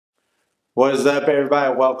What is up,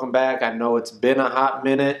 everybody? Welcome back. I know it's been a hot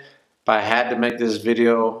minute, but I had to make this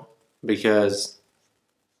video because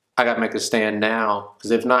I got to make a stand now.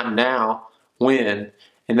 Because if not now, when?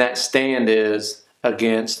 And that stand is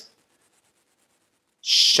against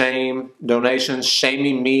shame, donations,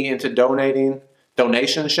 shaming me into donating.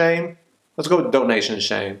 Donation shame? Let's go with donation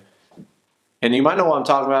shame. And you might know what I'm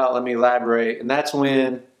talking about. Let me elaborate. And that's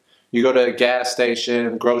when you go to a gas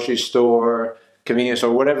station, grocery store, convenience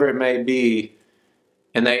store, whatever it may be,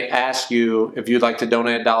 and they ask you if you'd like to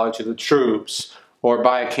donate $1 to the troops or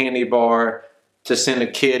buy a candy bar to send a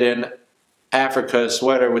kid in Africa a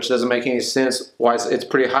sweater, which doesn't make any sense. Why it's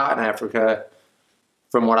pretty hot in Africa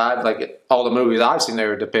from what I've, like, all the movies I've seen they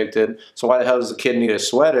were depicted. So why the hell does the kid need a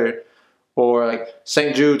sweater? Or like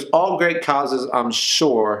St. Jude's, all great causes, I'm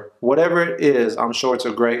sure. Whatever it is, I'm sure it's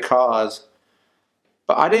a great cause.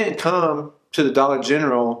 But I didn't come to the Dollar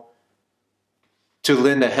General to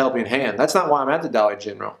lend a helping hand. That's not why I'm at the Dollar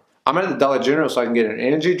General. I'm at the Dollar General so I can get an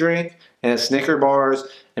energy drink and a Snicker bars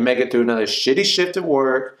and make it through another shitty shift at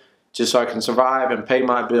work just so I can survive and pay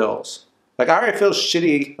my bills. Like, I already feel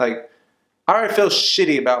shitty. Like, I already feel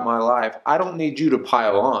shitty about my life. I don't need you to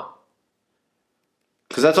pile on.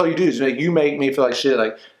 Because that's all you do is you make me feel like shit.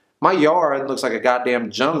 Like, my yard looks like a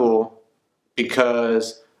goddamn jungle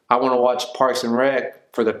because I want to watch Parks and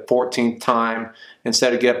Rec for the 14th time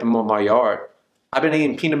instead of get up and mow my yard. I've been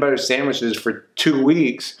eating peanut butter sandwiches for 2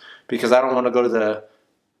 weeks because I don't want to go to the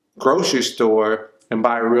grocery store and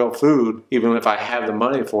buy real food, even if I have the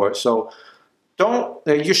money for it. So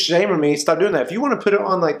you're shaming me. Stop doing that. If you want to put it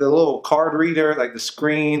on like the little card reader, like the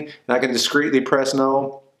screen, and I can discreetly press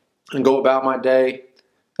no and go about my day,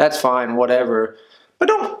 that's fine, whatever. But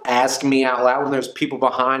don't ask me out loud when there's people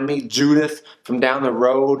behind me. Judith from down the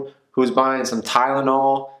road who's buying some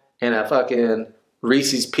Tylenol and a fucking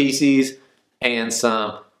Reese's Pieces and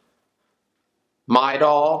some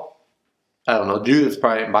Midol. I don't know. Judith's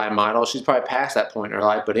probably buying Midol. She's probably past that point in her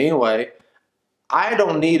life. But anyway, I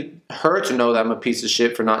don't need her to know that I'm a piece of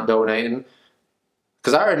shit for not donating.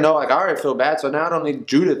 Because I already know, like, I already feel bad. So now I don't need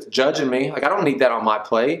Judith judging me. Like, I don't need that on my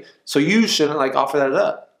plate. So you shouldn't, like, offer that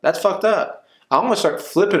up. That's fucked up. I'm going to start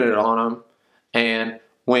flipping it on them. And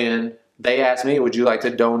when they ask me, would you like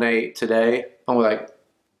to donate today? I'm like,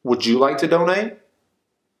 would you like to donate?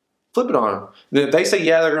 Flip it on them. Then if they say,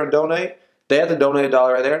 yeah, they're going to donate, they have to donate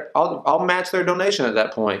 $1 right there. I'll match their donation at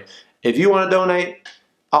that point. If you want to donate,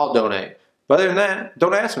 I'll donate. But other than that,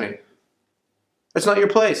 don't ask me. That's not your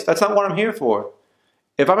place. That's not what I'm here for.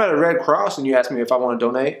 If I'm at a Red Cross and you ask me if I want to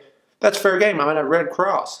donate, that's fair game. I'm at a Red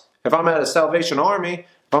Cross. If I'm at a Salvation Army,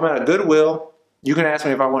 if I'm at a Goodwill, you can ask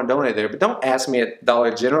me if I want to donate there. But don't ask me at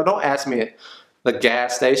Dollar General. Don't ask me at the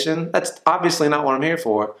gas station. That's obviously not what I'm here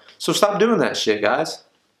for. So stop doing that shit, guys.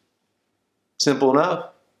 Simple enough.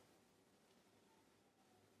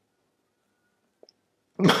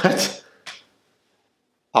 But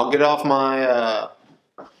I'll get off my,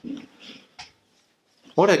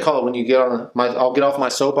 what do they call it when you get on I'll get off my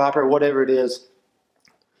soap opera, whatever it is.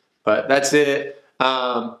 But that's it.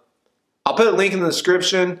 I'll put a link in the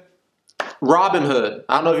description. Robinhood.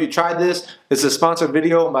 I don't know if you tried this. It's a sponsored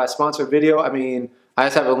video. By sponsored video, I mean I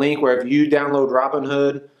just have a link where if you download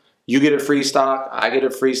Robinhood, you get a free stock. I get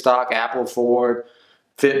a free stock. Apple, Ford,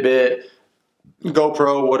 Fitbit,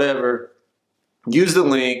 GoPro, whatever. Use the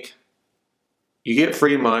link. You get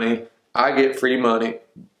free money. I get free money.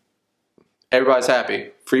 Everybody's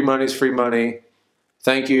happy. Free money's free money.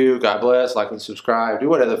 Thank you. God bless. Like and subscribe. Do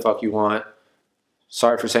whatever the fuck you want.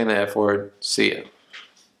 Sorry for saying the F word. See ya.